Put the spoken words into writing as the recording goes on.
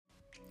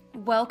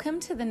Welcome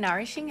to the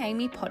Nourishing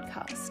Amy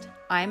podcast.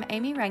 I'm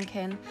Amy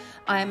Rankin.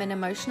 I am an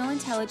emotional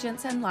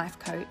intelligence and life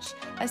coach,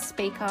 a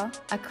speaker,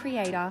 a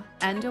creator,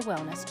 and a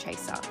wellness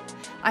chaser.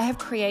 I have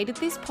created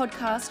this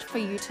podcast for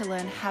you to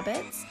learn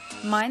habits,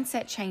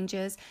 mindset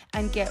changes,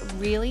 and get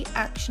really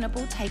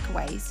actionable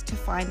takeaways to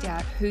find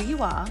out who you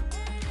are,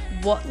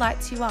 what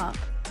lights you up,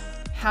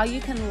 how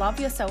you can love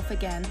yourself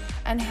again,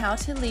 and how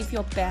to live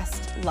your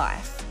best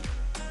life.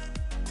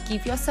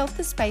 Give yourself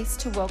the space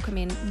to welcome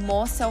in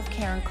more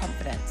self-care and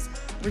confidence.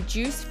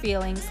 Reduce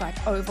feelings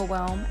like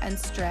overwhelm and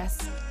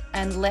stress,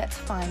 and let's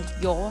find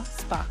your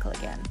sparkle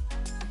again.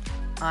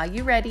 Are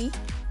you ready?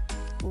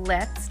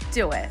 Let's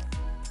do it.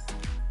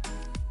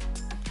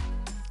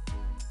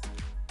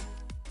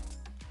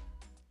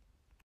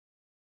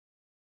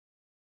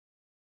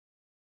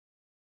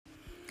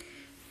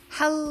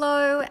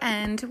 Hello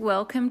and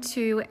welcome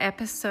to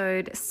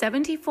episode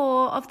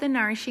 74 of the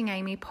Nourishing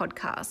Amy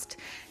podcast.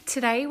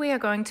 Today we are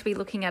going to be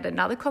looking at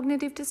another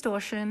cognitive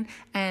distortion,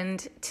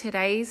 and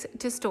today's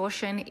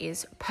distortion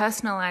is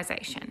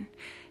personalization.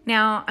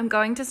 Now, I'm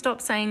going to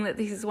stop saying that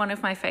this is one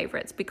of my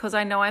favorites because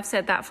I know I've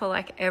said that for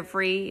like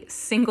every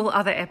single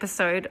other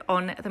episode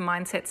on the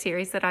mindset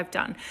series that I've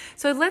done.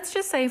 So let's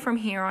just say from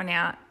here on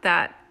out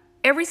that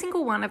every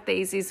single one of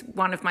these is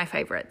one of my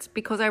favorites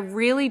because I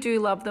really do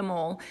love them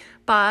all.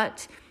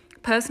 But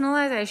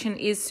personalization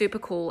is super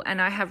cool,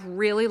 and I have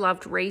really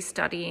loved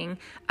restudying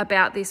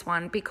about this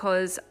one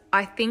because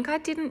I think I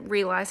didn't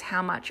realize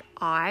how much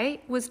I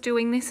was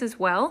doing this as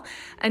well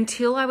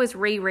until I was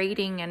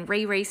rereading and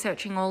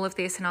re-researching all of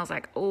this, and I was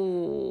like,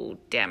 oh,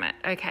 damn it.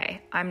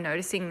 Okay, I'm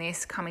noticing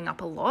this coming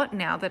up a lot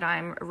now that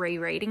I'm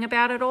rereading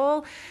about it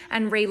all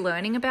and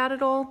relearning about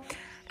it all,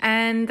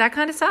 and that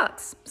kind of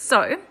sucks.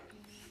 So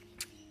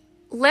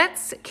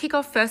let's kick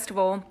off first of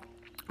all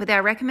with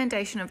our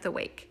recommendation of the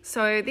week.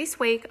 So this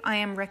week I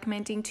am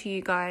recommending to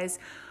you guys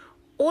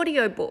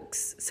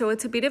audiobooks. So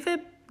it's a bit of a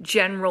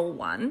general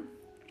one.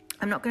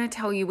 I'm not going to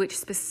tell you which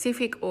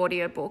specific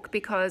audiobook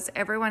because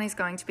everyone is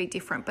going to be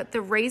different. But the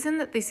reason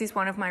that this is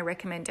one of my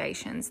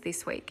recommendations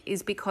this week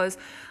is because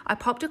I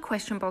popped a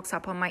question box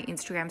up on my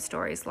Instagram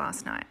stories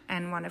last night,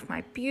 and one of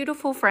my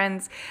beautiful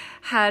friends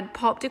had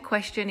popped a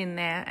question in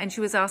there, and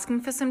she was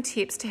asking for some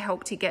tips to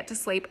help to get to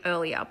sleep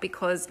earlier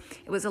because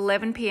it was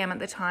 11 p.m. at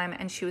the time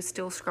and she was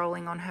still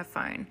scrolling on her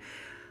phone,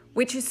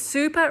 which is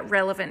super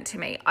relevant to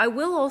me. I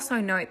will also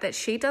note that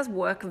she does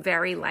work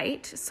very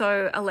late.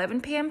 So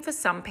 11 p.m. for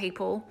some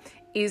people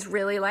is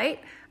really late.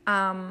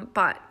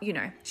 But, you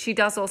know, she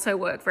does also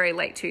work very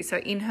late too. So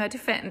in her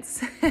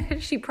defense,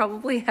 she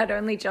probably had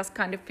only just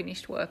kind of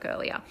finished work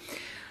earlier.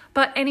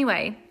 But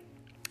anyway,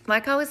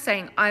 like I was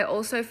saying, I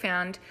also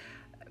found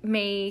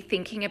me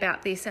thinking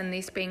about this and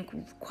this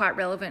being quite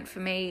relevant for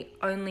me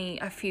only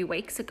a few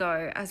weeks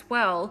ago as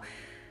well.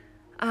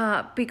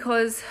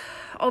 Because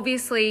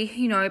obviously,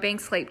 you know, being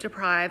sleep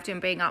deprived and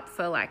being up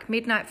for like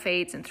midnight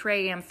feeds and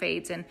 3 a.m.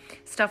 feeds and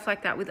stuff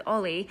like that with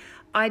Ollie,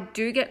 I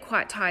do get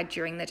quite tired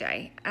during the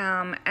day.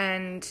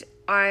 And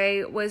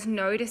I was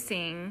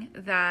noticing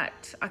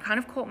that I kind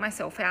of caught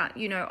myself out.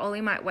 You know,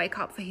 Ollie might wake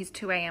up for his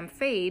 2 a.m.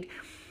 feed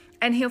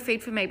and he'll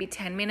feed for maybe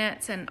 10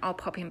 minutes and I'll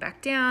pop him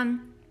back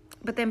down.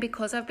 But then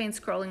because I've been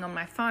scrolling on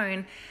my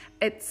phone,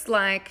 it's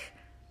like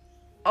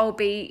I'll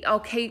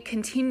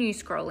continue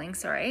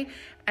scrolling,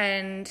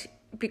 and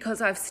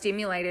because I've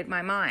stimulated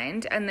my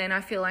mind, and then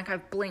I feel like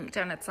I've blinked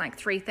and it's like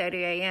 3:30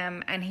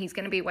 a.m. and he's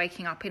going to be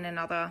waking up in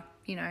another,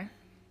 you know,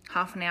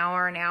 half an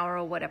hour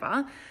or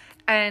whatever,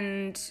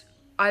 and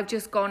I've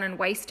just gone and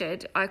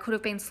wasted. I could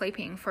have been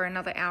sleeping for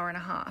another hour and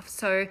a half.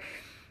 So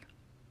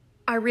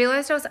I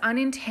realized I was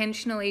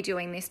unintentionally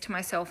doing this to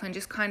myself and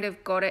just kind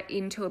of got it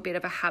into a bit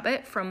of a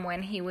habit from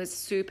when he was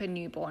super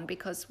newborn,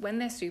 because when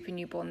they're super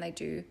newborn,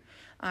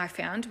 I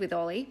found with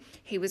Ollie,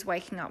 he was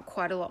waking up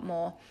quite a lot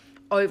more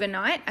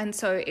overnight. And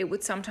so it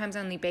would sometimes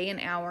only be an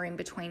hour in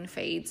between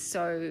feeds.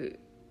 So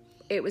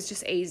it was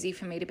just easy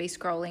for me to be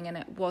scrolling, and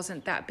it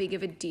wasn't that big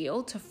of a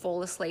deal to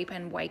fall asleep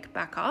and wake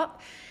back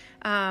up.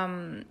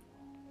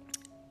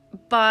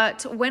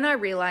 But when I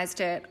realized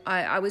it,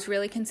 I was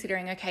really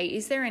considering, okay,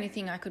 is there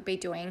anything I could be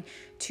doing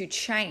to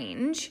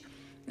change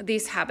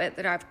this habit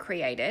that I've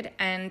created?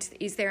 And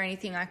is there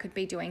anything I could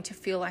be doing to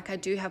feel like I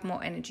do have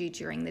more energy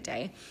during the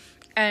day?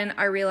 And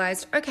I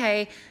realized,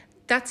 okay,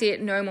 that's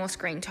it. No more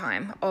screen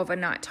time over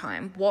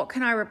nighttime. What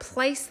can I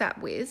replace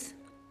that with?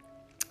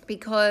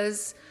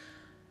 Because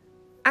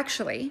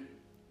actually,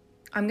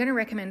 I'm going to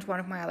recommend one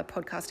of my other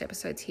podcast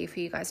episodes here for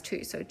you guys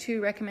too. So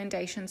 2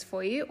 recommendations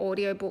for you,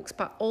 audiobooks,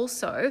 but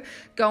also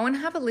go and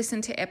have a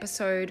listen to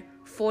episode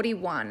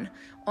 41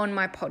 on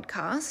my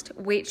podcast,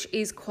 which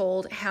is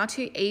called How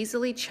to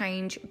Easily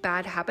Change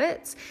Bad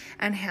Habits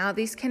and How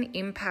This Can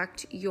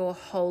Impact Your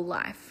Whole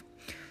Life.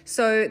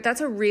 So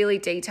that's a really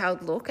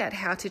detailed look at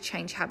how to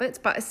change habits.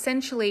 But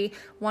essentially,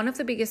 one of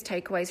the biggest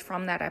takeaways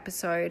from that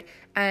episode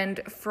and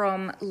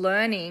from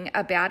learning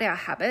about our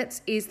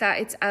habits is that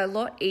it's a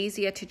lot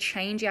easier to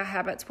change our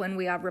habits when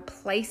we are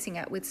replacing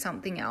it with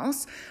something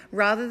else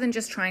rather than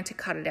just trying to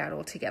cut it out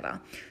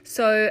altogether.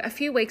 So a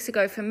few weeks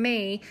ago for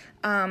me,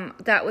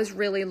 that was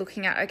really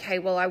looking at, okay,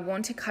 well, I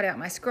want to cut out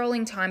my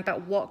scrolling time,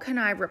 but what can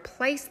I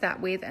replace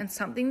that with? And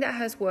something that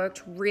has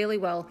worked really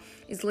well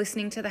is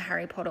listening to the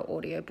Harry Potter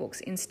audiobooks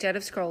instead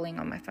of scrolling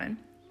on my phone.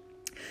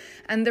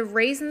 And the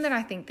reason that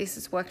I think this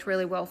has worked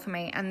really well for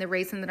me, and the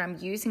reason that I'm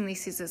using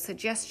this as a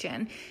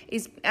suggestion,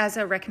 is as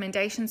a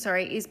recommendation,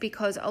 is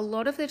because a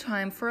lot of the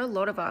time for a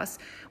lot of us,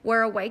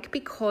 we're awake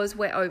because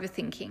we're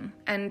overthinking,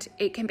 and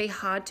it can be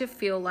hard to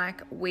feel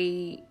like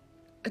we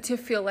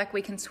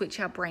can switch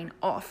our brain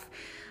off.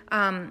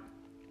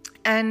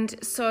 And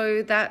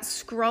so that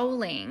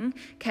scrolling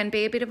can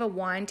be a bit of a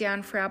wind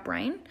down for our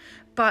brain,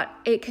 but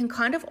it can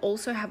kind of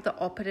also have the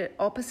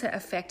opposite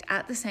effect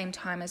at the same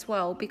time as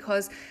well,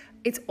 because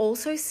it's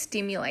also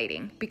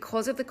stimulating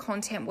because of the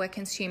content we're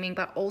consuming,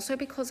 but also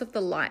because of the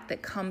light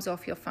that comes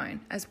off your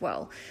phone as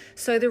well.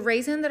 So the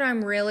reason that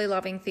I'm really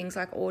loving things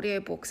like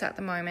audiobooks at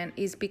the moment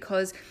is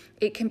because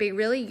it can be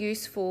really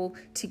useful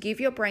to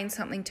give your brain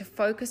something to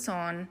focus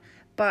on,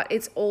 but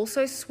it's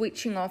also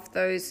switching off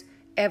those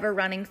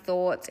ever-running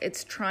thoughts.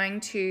 It's trying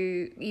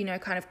to,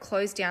 kind of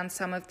close down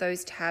some of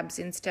those tabs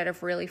instead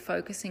of really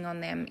focusing on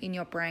them in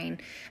your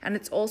brain. And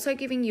it's also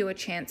giving you a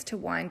chance to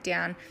wind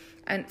down.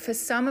 And for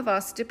some of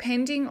us,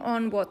 depending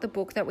on what the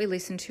book that we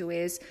listen to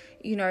is,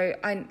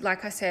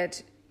 like I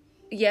said,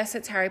 yes,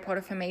 it's Harry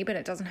Potter for me, but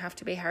it doesn't have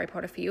to be Harry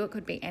Potter for you. It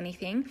could be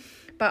anything.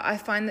 But I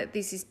find that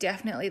this is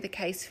definitely the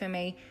case for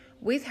me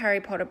with Harry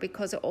Potter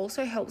because it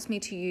also helps me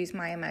to use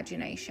my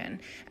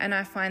imagination. And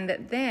I find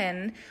that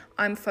then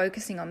I'm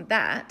focusing on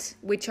that,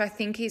 which I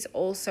think is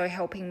also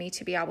helping me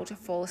to be able to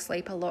fall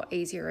asleep a lot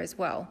easier as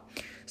well.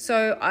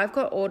 So I've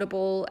got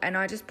Audible and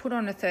I just put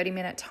on a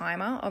 30-minute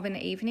timer of an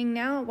evening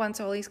now once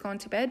Ollie's gone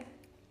to bed.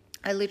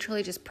 I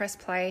literally just press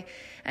play,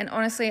 and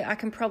honestly, I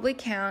can probably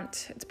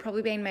count, it's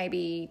probably been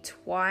maybe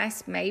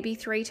twice, maybe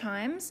 3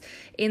 times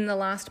in the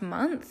last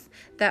month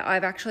that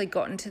I've actually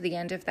gotten to the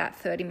end of that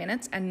 30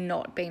 minutes and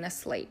not been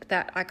asleep,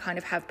 that I kind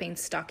of have been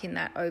stuck in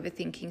that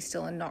overthinking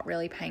still and not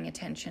really paying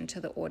attention to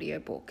the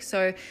audiobook.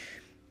 So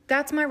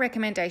that's my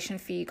recommendation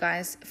for you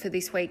guys for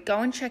this week.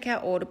 Go and check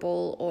out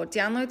Audible or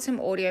download some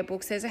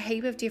audiobooks. There's a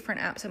heap of different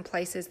apps and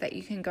places that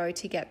you can go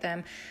to get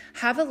them.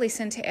 Have a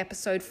listen to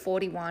episode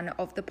 41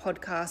 of the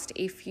podcast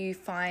if you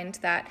find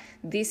that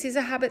this is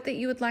a habit that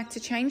you would like to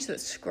change, that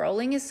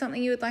scrolling is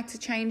something you would like to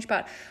change.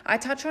 But I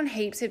touch on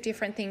heaps of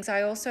different things.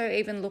 I also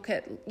even look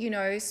at,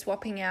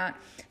 swapping out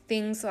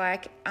things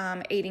like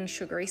eating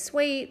sugary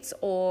sweets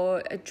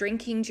or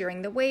drinking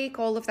during the week,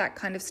 all of that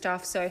kind of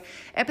stuff. So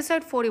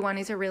episode 41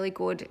 is a really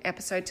good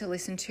episode to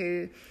listen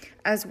to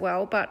as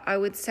well. But I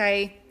would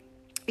say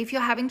if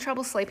you're having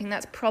trouble sleeping,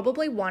 that's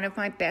probably one of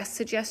my best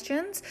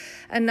suggestions.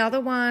 Another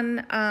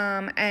one,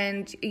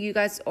 and you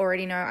guys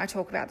already know I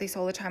talk about this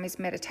all the time, is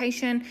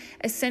meditation.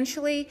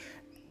 Essentially,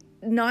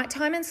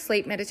 nighttime and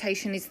sleep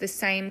meditation is the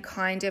same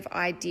kind of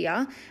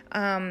idea.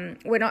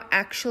 We're not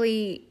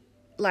actually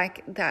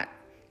like that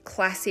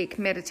classic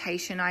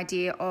meditation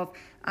idea of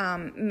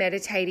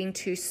meditating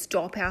to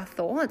stop our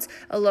thoughts.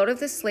 A lot of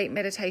the sleep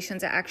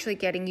meditations are actually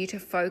getting you to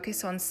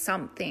focus on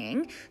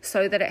something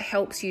so that it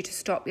helps you to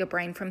stop your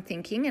brain from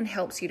thinking and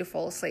helps you to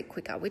fall asleep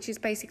quicker, which is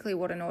basically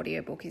what an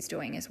audiobook is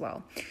doing as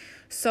well.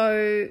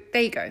 So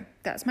there you go.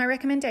 That's my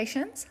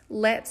recommendations.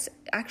 Let's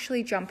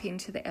actually jump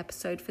into the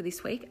episode for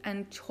this week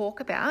and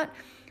talk about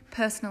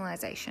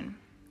personalisation.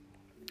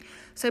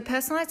 So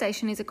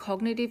personalisation is a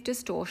cognitive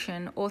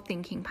distortion or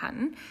thinking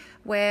pattern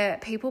where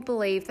people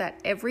believe that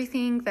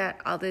everything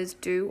that others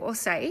do or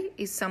say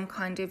is some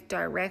kind of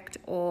direct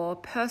or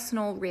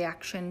personal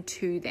reaction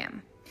to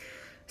them.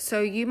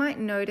 So you might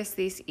notice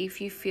this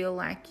if you feel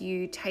like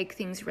you take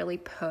things really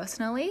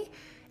personally,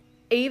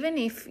 even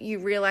if you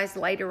realize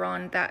later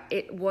on that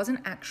it wasn't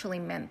actually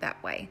meant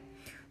that way.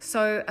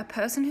 So a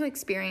person who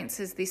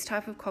experiences this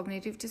type of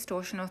cognitive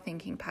distortion or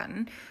thinking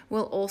pattern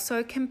will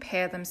also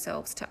compare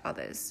themselves to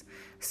others.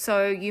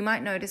 So you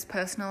might notice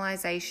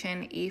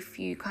personalization if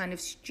you kind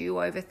of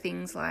stew over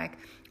things like,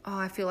 oh,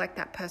 I feel like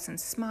that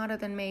person's smarter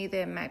than me,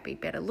 they might be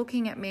better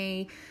looking at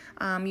me.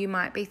 You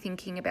might be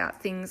thinking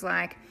about things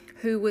like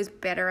who was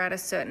better at a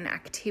certain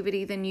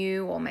activity than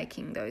you, or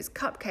making those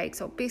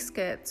cupcakes or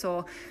biscuits,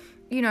 or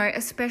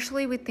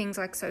especially with things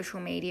like social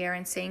media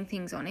and seeing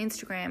things on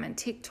Instagram and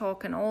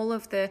TikTok and all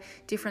of the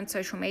different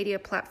social media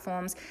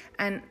platforms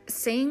and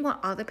seeing what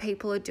other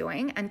people are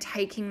doing and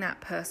taking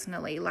that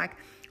personally. Like,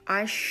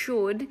 I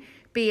should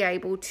be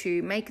able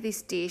to make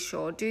this dish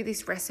or do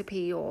this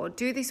recipe or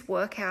do this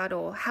workout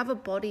or have a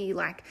body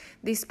like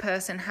this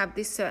person, have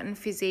this certain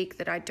physique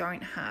that I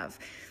don't have.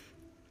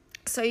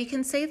 So you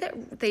can see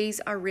that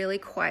these are really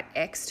quite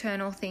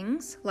external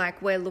things,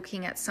 like we're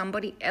looking at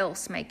somebody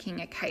else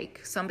making a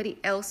cake, somebody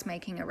else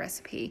making a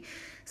recipe,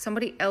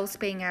 somebody else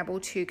being able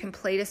to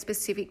complete a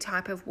specific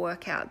type of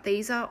workout.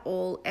 These are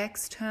all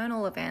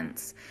external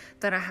events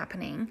that are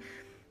happening,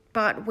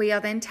 but we are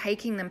then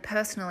taking them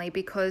personally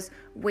because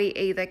we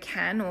either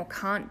can or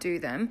can't do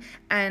them,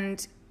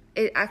 and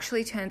it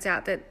actually turns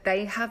out that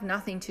they have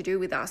nothing to do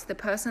with us. The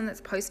person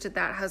that's posted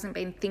that hasn't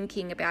been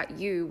thinking about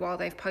you while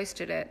they've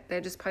posted it.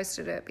 They just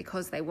posted it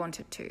because they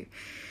wanted to.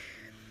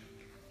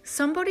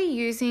 Somebody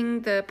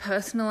using the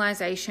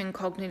personalisation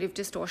cognitive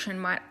distortion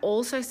might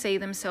also see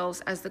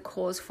themselves as the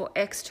cause for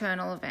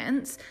external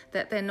events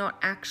that they're not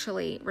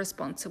actually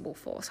responsible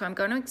for. So I'm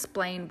going to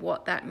explain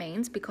what that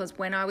means, because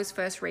when I was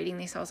first reading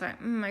this, I was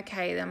like,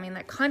 okay, I mean,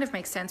 that kind of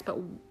makes sense, but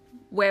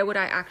where would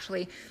I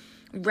actually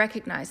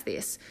recognize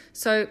this?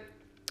 So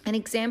an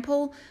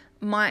example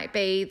might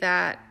be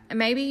that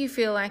maybe you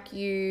feel like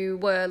you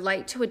were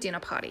late to a dinner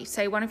party.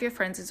 Say one of your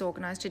friends has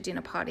organized a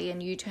dinner party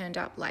and you turned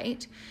up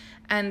late,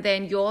 and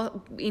then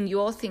in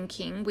your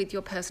thinking with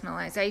your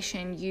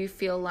personalization, you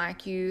feel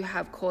like you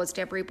have caused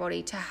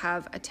everybody to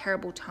have a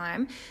terrible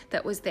time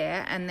that was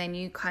there, and then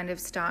you kind of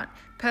start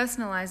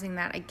personalizing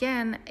that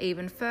again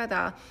even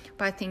further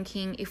by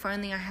thinking, if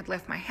only I had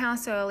left my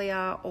house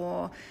earlier,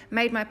 or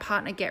made my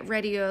partner get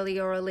ready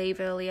earlier or leave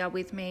earlier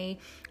with me,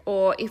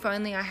 or if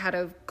only I had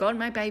have got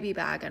my baby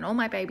bag and all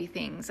my baby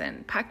things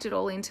and packed it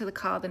all into the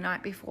car the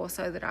night before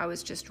so that I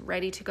was just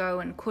ready to go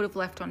and could have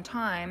left on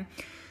time,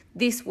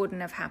 this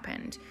wouldn't have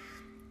happened.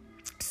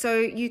 So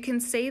you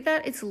can see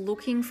that it's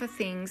looking for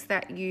things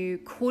that you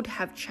could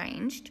have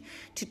changed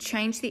to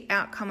change the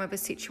outcome of a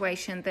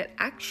situation that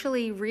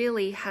actually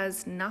really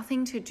has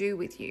nothing to do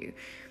with you.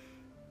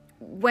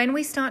 When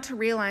we start to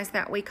realize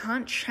that we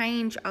can't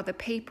change other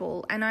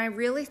people, and I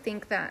really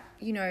think that,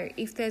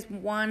 if there's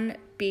one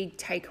big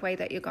takeaway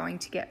that you're going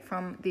to get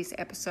from this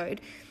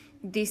episode,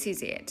 this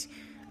is it.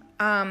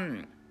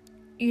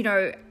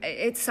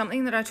 It's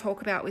something that I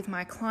talk about with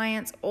my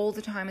clients all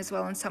the time as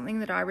well, and something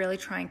that I really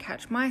try and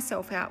catch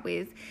myself out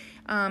with,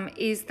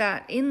 is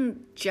that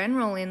in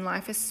general in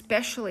life,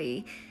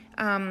 especially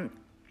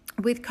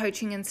with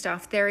coaching and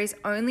stuff, there is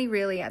only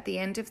really at the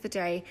end of the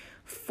day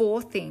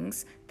 4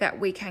 things that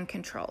we can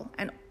control,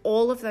 and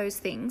all of those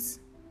things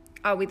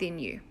are within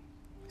you.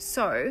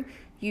 So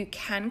you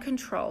can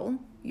control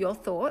your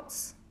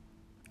thoughts,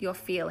 your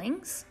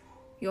feelings,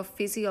 your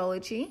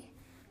physiology,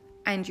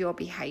 and your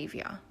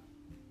behavior.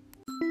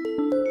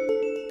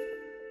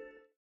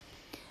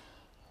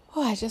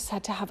 Oh, I just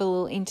had to have a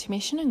little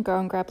intermission and go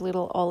and grab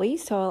little Ollie.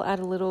 So I'll add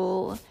a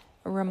little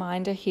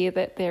reminder here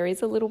that there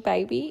is a little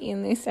baby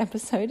in this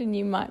episode, and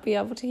you might be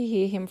able to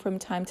hear him from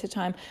time to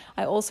time.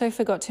 I also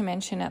forgot to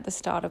mention at the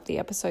start of the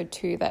episode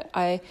too that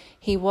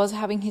he was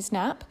having his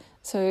nap.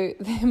 So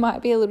there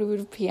might be a little bit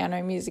of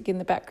piano music in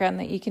the background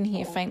that you can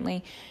hear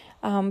faintly,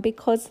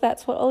 because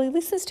that's what Ollie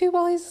listens to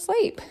while he's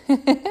asleep.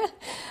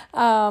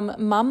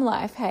 Mum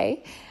life,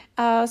 hey?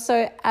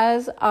 So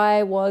as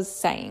I was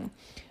saying,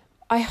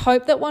 I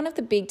hope that one of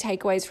the big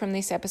takeaways from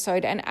this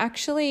episode, and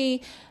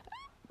actually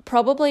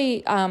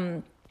probably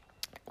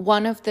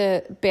one of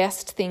the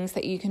best things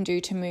that you can do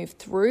to move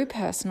through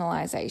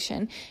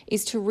personalization,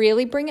 is to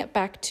really bring it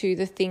back to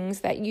the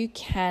things that you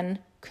can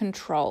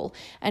control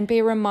and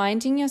be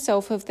reminding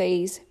yourself of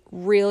these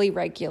really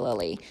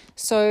regularly.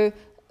 So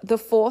the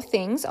 4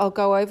 things, I'll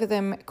go over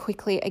them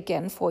quickly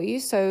again for you.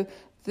 So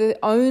the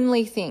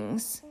only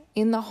things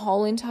in the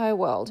whole entire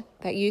world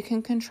that you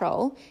can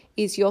control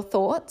is your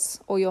thoughts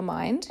or your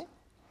mind,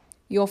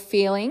 your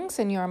feelings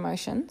and your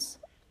emotions,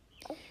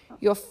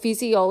 your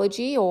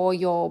physiology or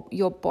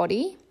your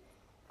body,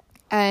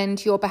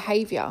 and your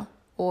behavior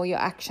or your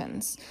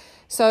actions.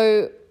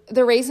 So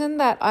the reason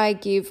that I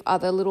give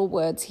other little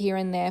words here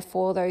and there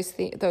for those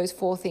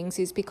 4 things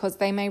is because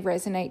they may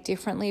resonate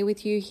differently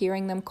with you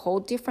hearing them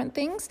called different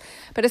things.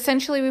 But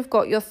essentially we've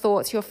got your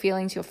thoughts, your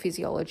feelings, your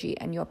physiology,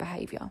 and your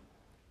behavior.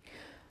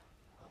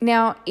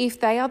 Now, if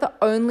they are the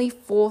only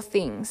 4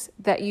 things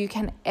that you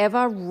can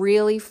ever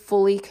really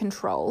fully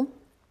control,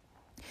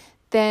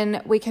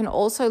 then we can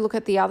also look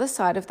at the other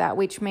side of that,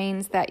 which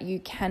means that you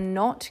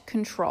cannot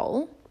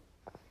control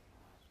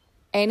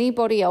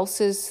anybody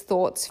else's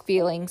thoughts,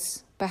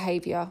 feelings,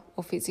 behavior,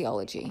 or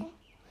physiology.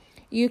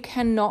 You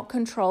cannot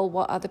control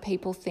what other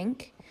people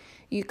think.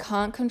 You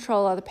can't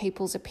control other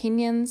people's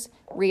opinions,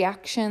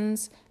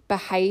 reactions,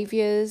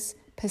 behaviors,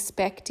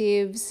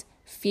 perspectives,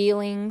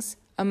 feelings,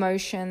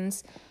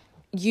 emotions.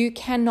 You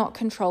cannot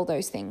control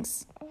those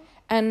things.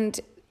 And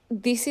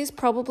this is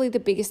probably the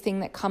biggest thing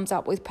that comes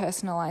up with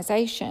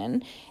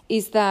personalization,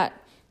 is that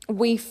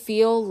we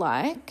feel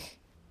like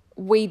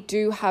we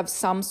do have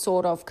some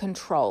sort of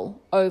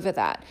control over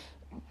that.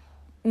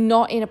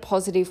 Not in a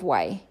positive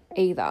way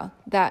either.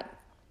 That,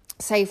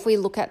 say, if we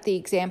look at the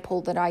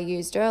example that I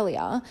used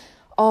earlier,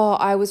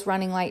 I was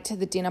running late to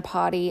the dinner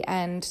party,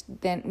 and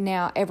then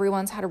now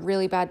everyone's had a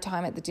really bad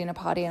time at the dinner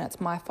party and it's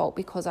my fault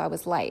because I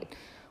was late.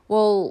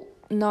 Well,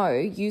 no,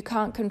 you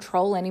can't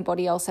control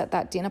anybody else at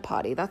that dinner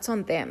party. That's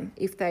on them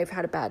if they've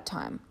had a bad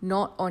time,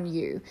 not on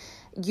you.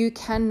 You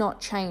cannot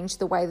change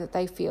the way that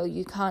they feel.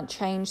 You can't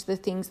change the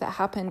things that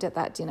happened at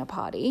that dinner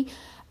party.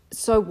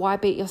 So why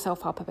beat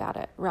yourself up about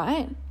it,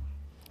 right?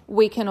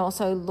 We can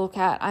also look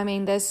at,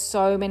 there's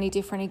so many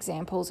different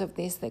examples of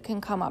this that can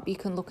come up. You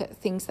can look at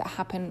things that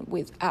happen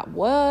at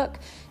work,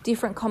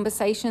 different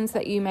conversations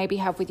that you maybe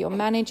have with your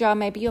manager.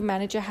 Maybe your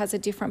manager has a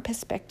different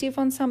perspective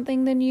on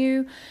something than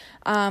you.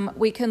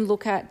 We can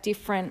look at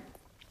different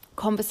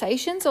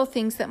conversations or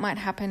things that might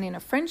happen in a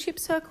friendship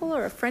circle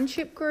or a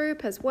friendship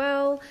group as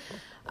well.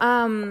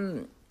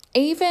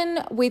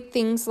 Even with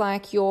things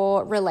like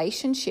your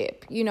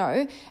relationship,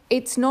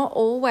 it's not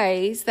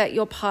always that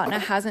your partner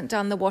hasn't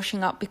done the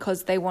washing up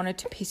because they wanted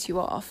to piss you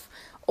off,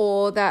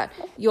 or that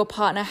your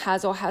partner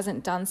has or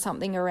hasn't done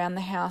something around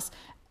the house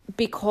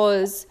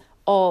because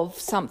of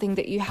something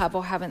that you have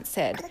or haven't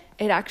said.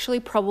 It actually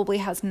probably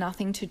has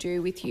nothing to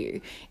do with you.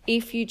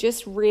 If you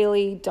just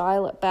really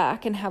dial it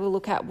back and have a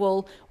look at,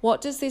 well, what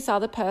does this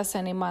other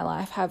person in my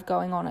life have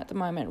going on at the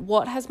moment?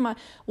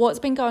 What's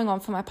been going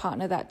on for my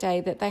partner that day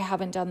that they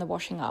haven't done the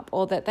washing up,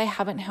 or that they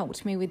haven't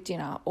helped me with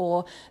dinner,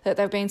 or that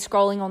they've been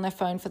scrolling on their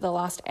phone for the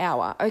last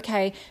hour?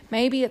 Okay,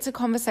 maybe it's a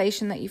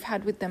conversation that you've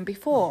had with them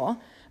before,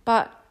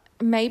 but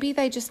maybe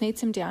they just need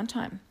some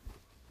downtime.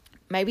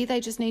 Maybe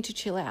they just need to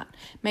chill out.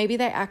 Maybe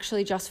they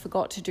actually just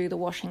forgot to do the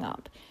washing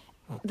up.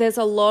 There's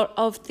a lot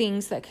of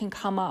things that can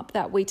come up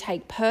that we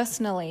take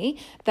personally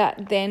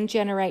that then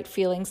generate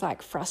feelings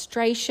like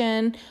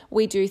frustration.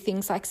 We do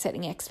things like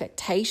setting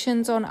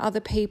expectations on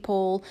other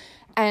people,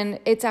 and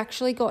it's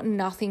actually got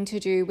nothing to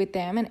do with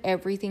them and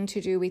everything to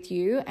do with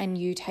you and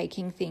you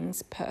taking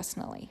things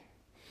personally.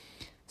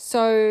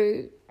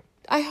 So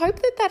I hope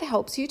that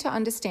helps you to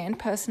understand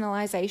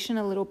personalization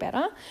a little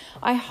better.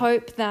 I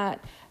hope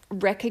that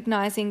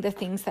recognizing the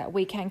things that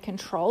we can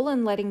control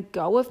and letting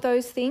go of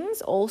those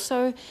things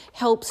also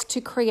helps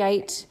to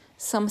create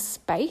some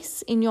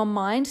space in your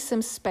mind,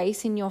 some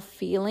space in your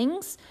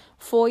feelings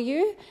for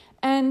you.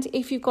 And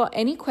if you've got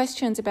any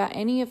questions about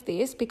any of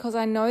this, because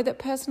I know that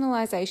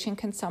personalization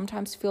can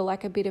sometimes feel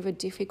like a bit of a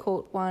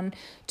difficult one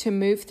to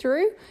move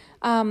through,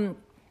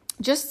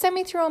 just send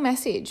me through a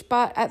message.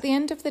 But at the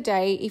end of the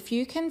day, if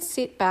you can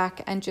sit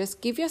back and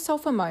just give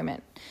yourself a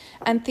moment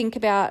and think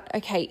about,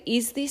 okay,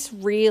 is this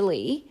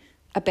really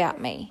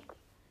about me?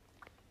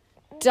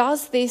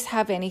 Does this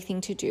have anything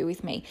to do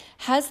with me?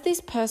 Has this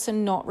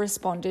person not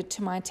responded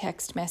to my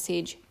text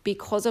message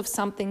because of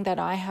something that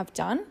I have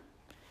done?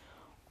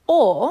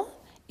 Or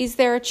is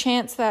there a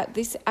chance that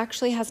this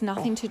actually has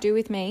nothing to do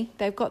with me?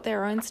 They've got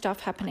their own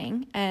stuff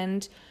happening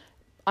and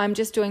I'm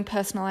just doing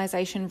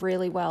personalization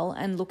really well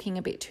and looking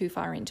a bit too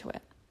far into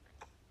it.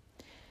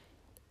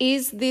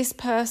 Is this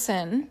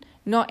person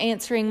not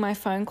answering my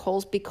phone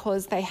calls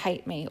because they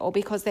hate me or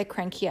because they're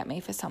cranky at me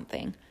for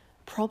something?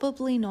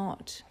 Probably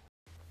not.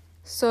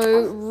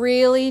 So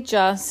really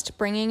just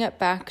bringing it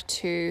back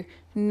to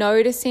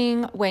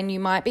noticing when you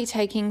might be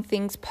taking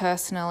things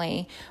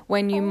personally,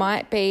 when you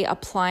might be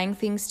applying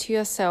things to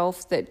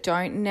yourself that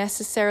don't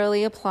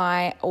necessarily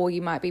apply, or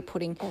you might be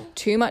putting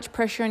too much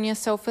pressure on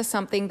yourself for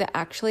something that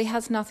actually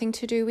has nothing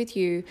to do with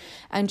you,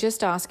 and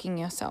just asking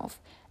yourself,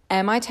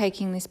 am I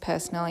taking this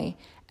personally?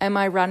 Am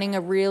I running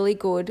a really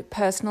good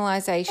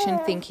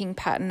personalization thinking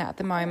pattern at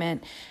the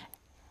moment?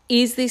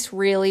 Is this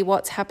really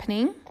what's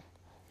happening?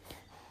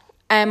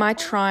 Am I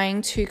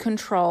trying to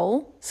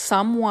control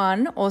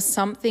someone or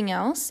something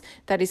else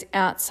that is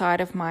outside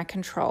of my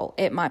control?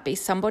 It might be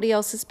somebody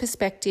else's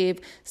perspective,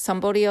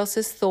 somebody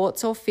else's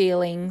thoughts or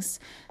feelings.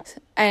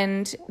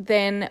 And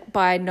then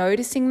by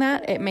noticing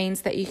that, it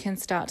means that you can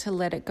start to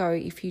let it go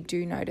if you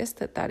do notice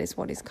that that is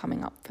what is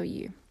coming up for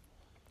you.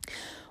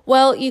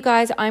 Well, you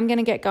guys, I'm going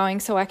to get going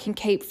so I can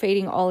keep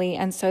feeding Ollie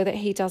and so that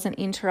he doesn't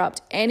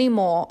interrupt any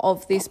more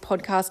of this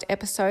podcast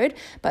episode.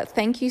 But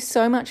thank you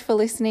so much for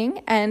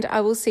listening, and I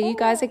will see you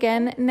guys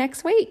again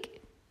next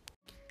week.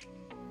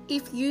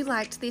 If you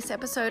liked this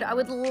episode, I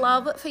would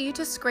love for you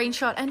to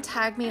screenshot and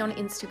tag me on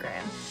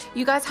Instagram.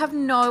 You guys have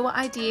no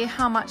idea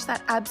how much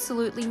that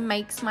absolutely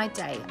makes my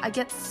day. I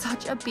get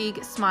such a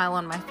big smile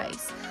on my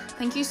face.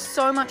 Thank you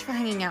so much for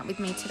hanging out with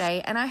me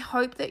today, and I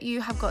hope that you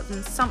have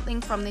gotten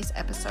something from this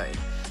episode.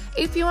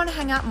 If you want to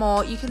hang out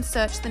more, you can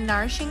search the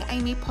Nourishing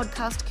Amy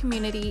podcast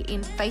community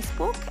in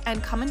Facebook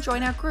and come and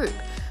join our group.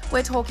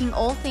 We're talking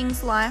all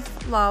things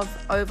life, love,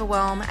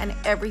 overwhelm, and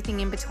everything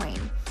in between.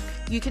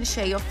 You can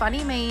share your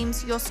funny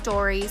memes, your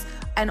stories,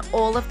 and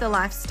all of the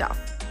life stuff.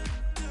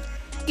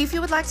 If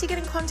you would like to get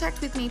in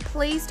contact with me,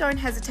 please don't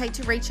hesitate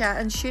to reach out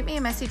and shoot me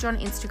a message on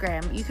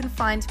Instagram. You can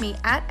find me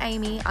at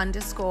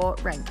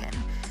Amy_Rankin.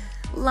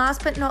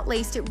 Last but not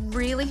least, it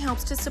really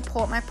helps to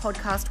support my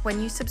podcast when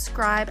you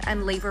subscribe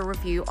and leave a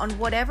review on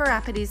whatever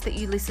app it is that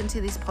you listen to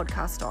this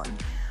podcast on.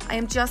 I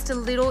am just a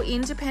little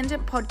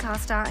independent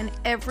podcaster, and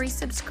every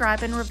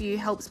subscribe and review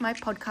helps my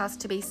podcast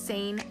to be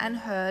seen and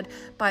heard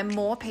by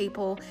more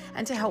people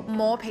and to help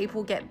more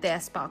people get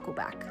their sparkle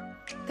back.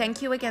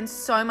 Thank you again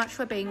so much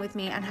for being with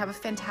me, and have a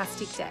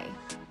fantastic day.